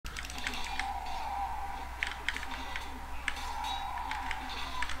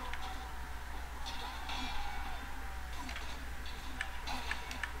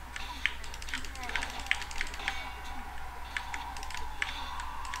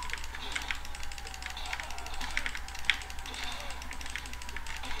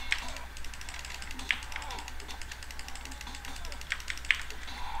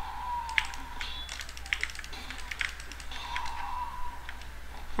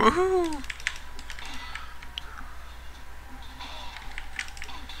Woohoo!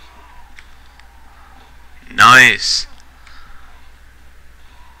 Nice.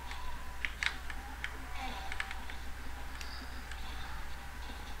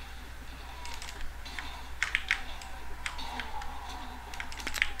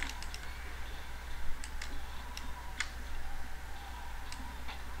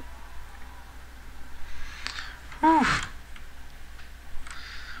 Whew.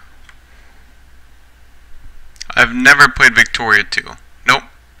 I've never played Victoria 2. Nope.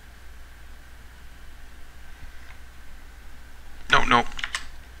 Nope, nope.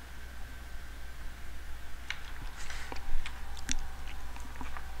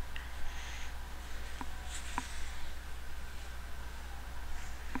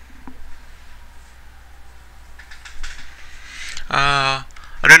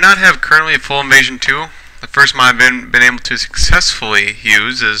 I do not have currently a full invasion 2. The first mod I've been able to successfully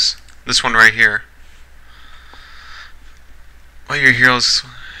use is this one right here. While your heroes,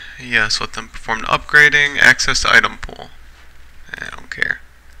 yes, let them perform the upgrading, access the item pool. I don't care.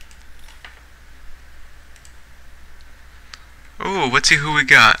 Ooh, let's see who we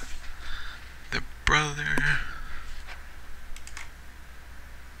got. The brother.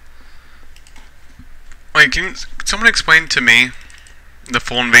 Wait, can someone explain to me the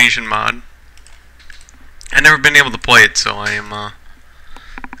full invasion mod? I've never been able to play it, so I'm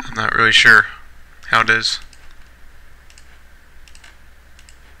not really sure how it is.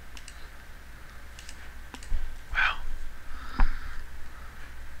 Wow.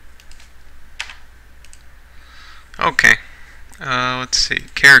 Okay. Let's see.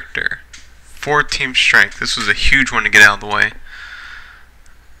 Character. 4 team strength. This was a huge one to get out of the way.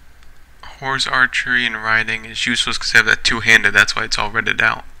 Horse archery and riding is useless because I have that two-handed. That's why it's all redded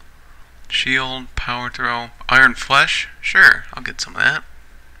out. Shield, power throw, iron flesh. Sure, I'll get some of that.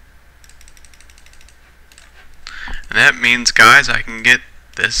 And that means, guys, I can get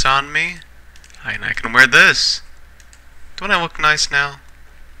this on me. And I can wear this. Don't I look nice now?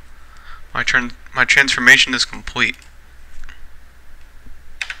 My transformation is complete.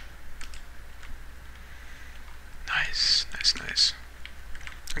 Nice, nice, nice.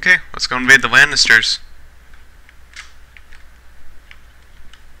 Okay, let's go invade the Lannisters.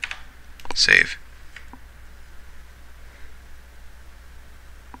 Save.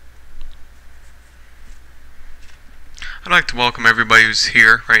 I'd like to welcome everybody who's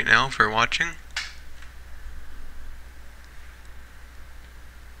here right now for watching.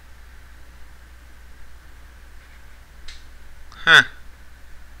 Huh.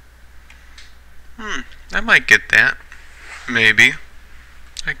 I might get that. Maybe.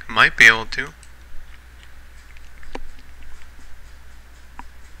 I might be able to.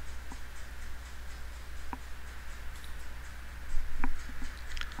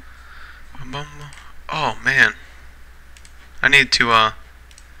 Oh man. I need to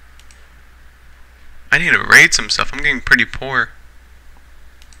raid some stuff. I'm getting pretty poor.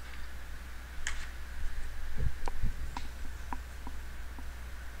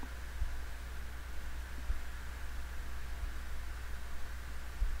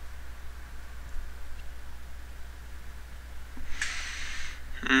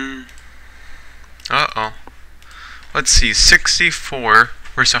 Uh-oh. Let's see, 64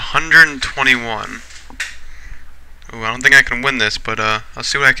 versus 121. Ooh, I don't think I can win this, but I'll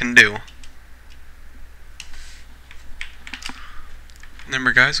see what I can do.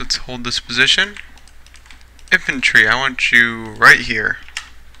 Remember, guys, let's hold this position. Infantry, I want you right here.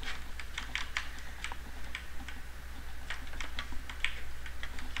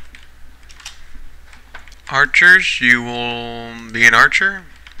 Archers, you will be an archer.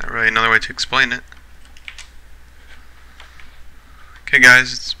 Not really another way to explain it. Okay,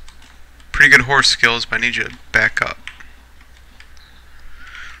 guys, it's pretty good horse skills, but I need you to back up.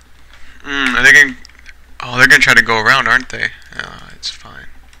 Are they going? Oh, they're gonna try to go around, aren't they? Oh, it's fine.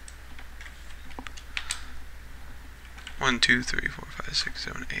 1, 2, 3, 4, 5, 6,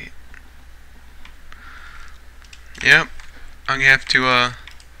 7, 8. Yep, I'm gonna have to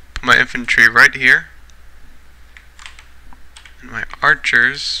put my infantry right here, and my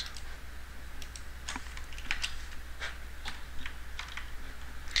archers.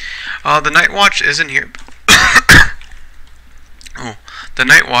 The Night Watch isn't here. Oh, the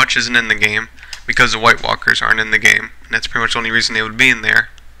Night Watch isn't in the game because the White Walkers aren't in the game, and that's pretty much the only reason they would be in there.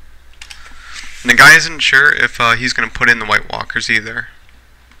 And the guy isn't sure if he's going to put in the White Walkers either.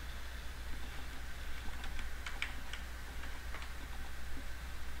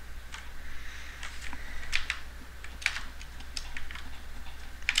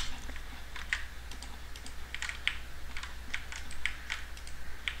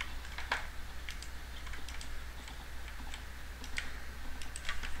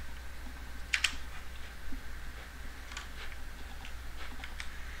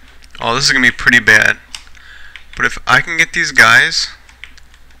 Oh, this is gonna be pretty bad. But if I can get these guys,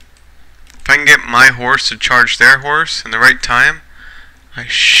 if I can get my horse to charge their horse in the right time, I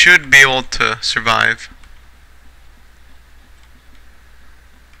should be able to survive.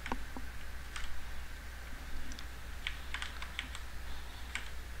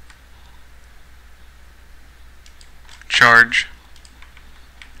 Charge.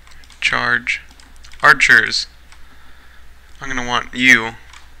 Charge. Archers. I'm gonna want you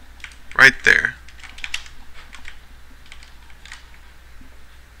right there.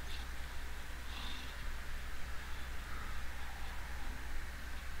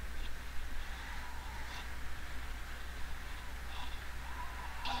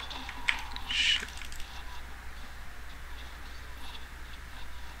 Shit.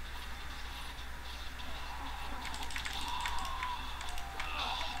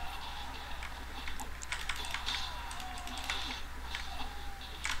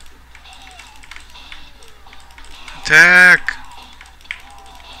 Attack!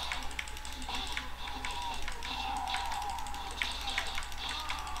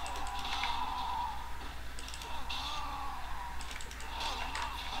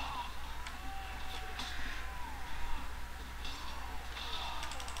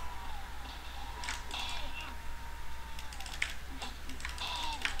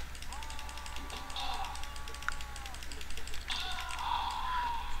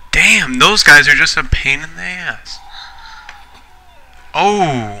 Damn, those guys are just a pain in the ass.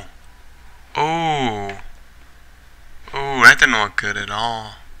 Oh. Oh. Oh, that didn't look good at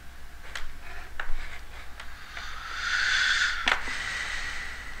all. I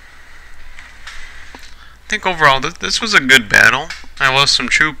think overall this was a good battle. I lost some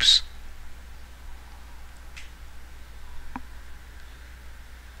troops.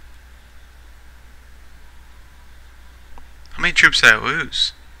 How many troops did I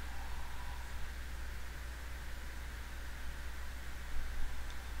lose?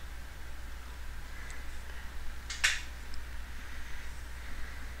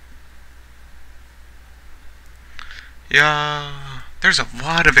 Yeah, there's a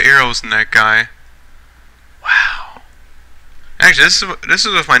lot of arrows in that guy. Wow. Actually, this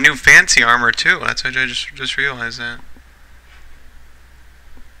is with my new fancy armor too. That's what I just realized that.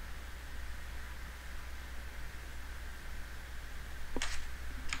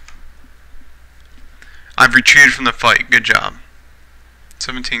 I've retreated from the fight. Good job.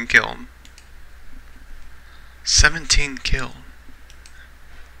 17 killed. 17 killed.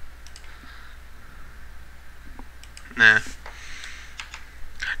 Nah.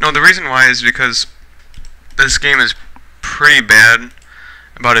 No, the reason why is because this game is pretty bad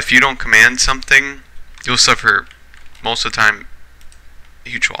about if you don't command something, you'll suffer most of the time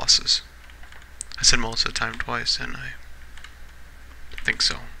huge losses. I said most of the time twice, didn't I? I think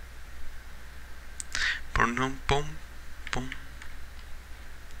so. Boom, boom, boom.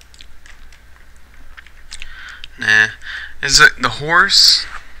 Nah. Is it the horse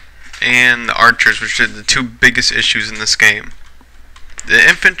and the archers, which are the two biggest issues in this game? The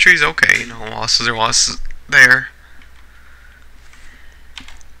infantry's okay, you know, losses are losses there.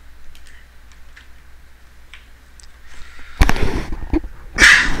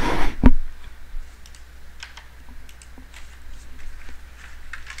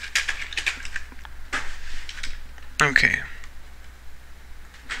 Okay.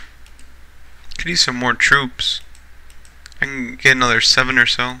 Could use some more troops. I can get another 7 or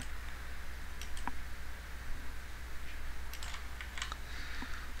so.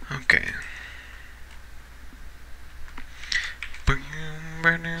 Okay.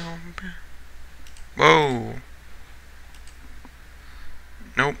 Whoa.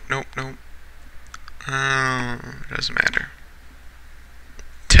 Nope, nope, nope. Doesn't matter.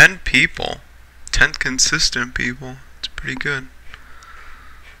 10 people. 10 consistent people. It's pretty good.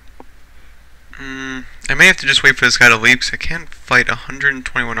 I may have to just wait for this guy to leave because I can't fight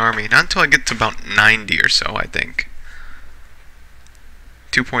 121 army. Not until I get to about 90 or so, I think.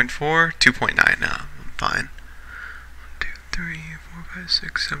 2.4, 2.9 now. I'm fine. 1, 2, 3, 4, 5,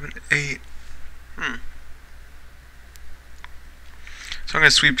 6, 7, 8. So I'm going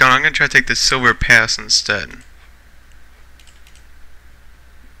to sweep down. I'm going to try to take the Silver Pass instead.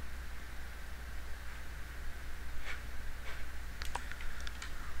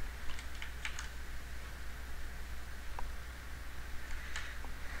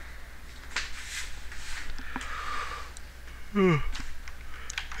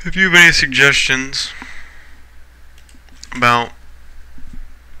 If you have any suggestions about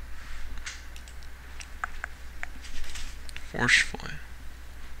forcefully.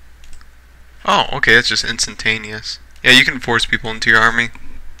 Oh, okay, that's just instantaneous. Yeah, you can force people into your army.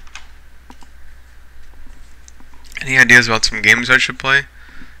 Any ideas about some games I should play?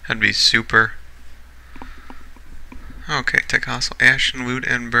 That'd be super. Okay, take hostile ash and loot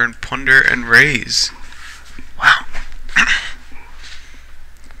and burn, plunder and raise. Wow.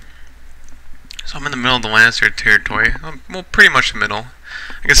 So I'm in the middle of the Lannister territory. Well, pretty much the middle.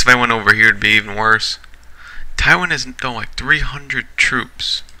 I guess if I went over here, it'd be even worse. Tywin has like 300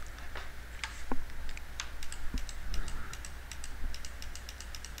 troops.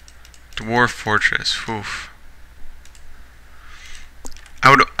 Dwarf Fortress. Oof.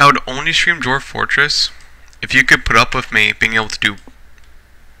 I would only stream Dwarf Fortress if you could put up with me being able to do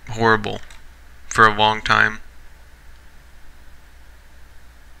horrible for a long time.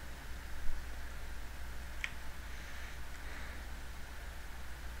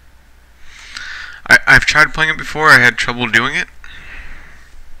 I've tried playing it before. I had trouble doing it.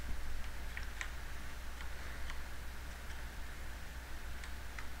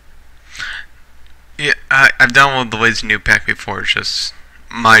 Yeah, I've downloaded the lazy new pack before. It's just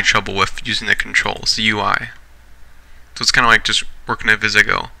my trouble with using the controls, the UI. So it's kind of like just working it as I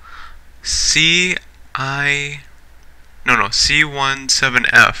go.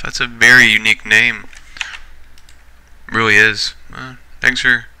 C17F. That's a very unique name. It really is. Thanks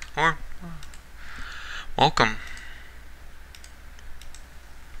for welcome.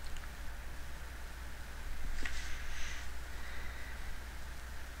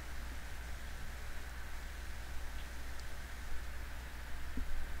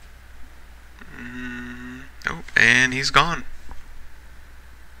 Oh, and he's gone.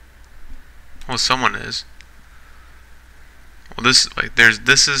 Well, someone is. Well, this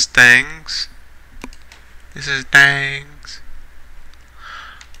is Thangs. This is Thangs.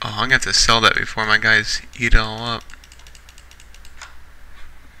 Oh, I'm gonna have to sell that before my guys eat it all up.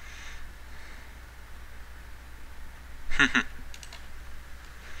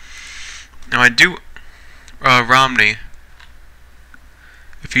 Now I do, Romney.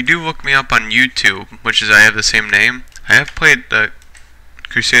 If you do look me up on YouTube, which is I have the same name, I have played the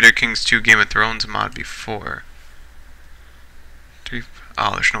Crusader Kings 2 Game of Thrones mod before.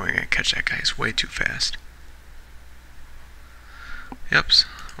 Oh, there's no way I'm gonna catch that guy. He's way too fast. Yep.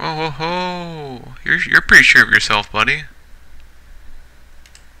 Whoa, whoa, whoa! You're pretty sure of yourself, buddy.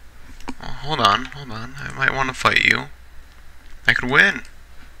 Oh, hold on. I might want to fight you. I could win.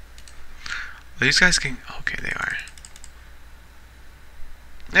 Are these guys can. Okay, they are.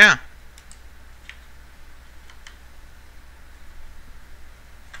 Yeah.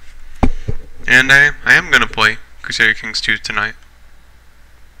 And I am gonna play Crusader Kings 2 tonight.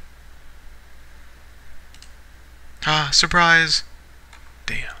 Ah, surprise!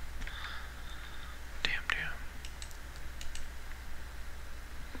 Damn.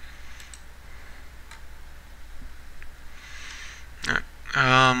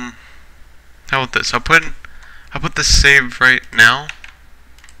 How about this? I'll put this save right now.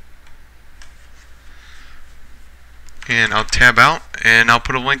 And I'll tab out, and I'll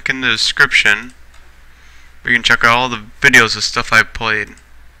put a link in the description where you can check out all the videos of stuff I played.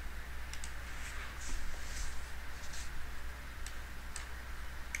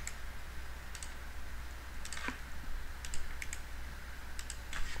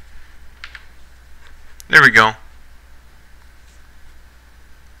 There we go.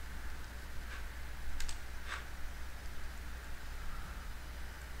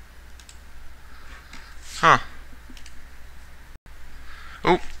 Huh.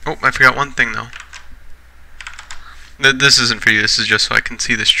 Oh, I forgot one thing though. This isn't for you, this is just so I can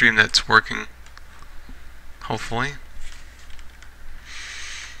see the stream that's working. Hopefully.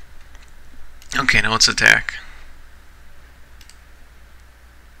 Okay, now let's attack.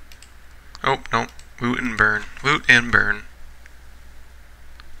 Oh, no. Loot and burn. Loot and burn.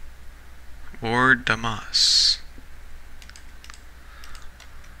 Lord Damas.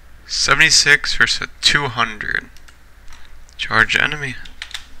 76 versus 200. Charge enemy.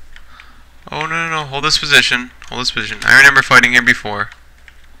 Oh, no. Hold this position. Hold this position. I remember fighting here before.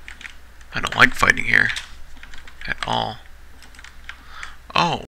 I don't like fighting here. At all. Oh.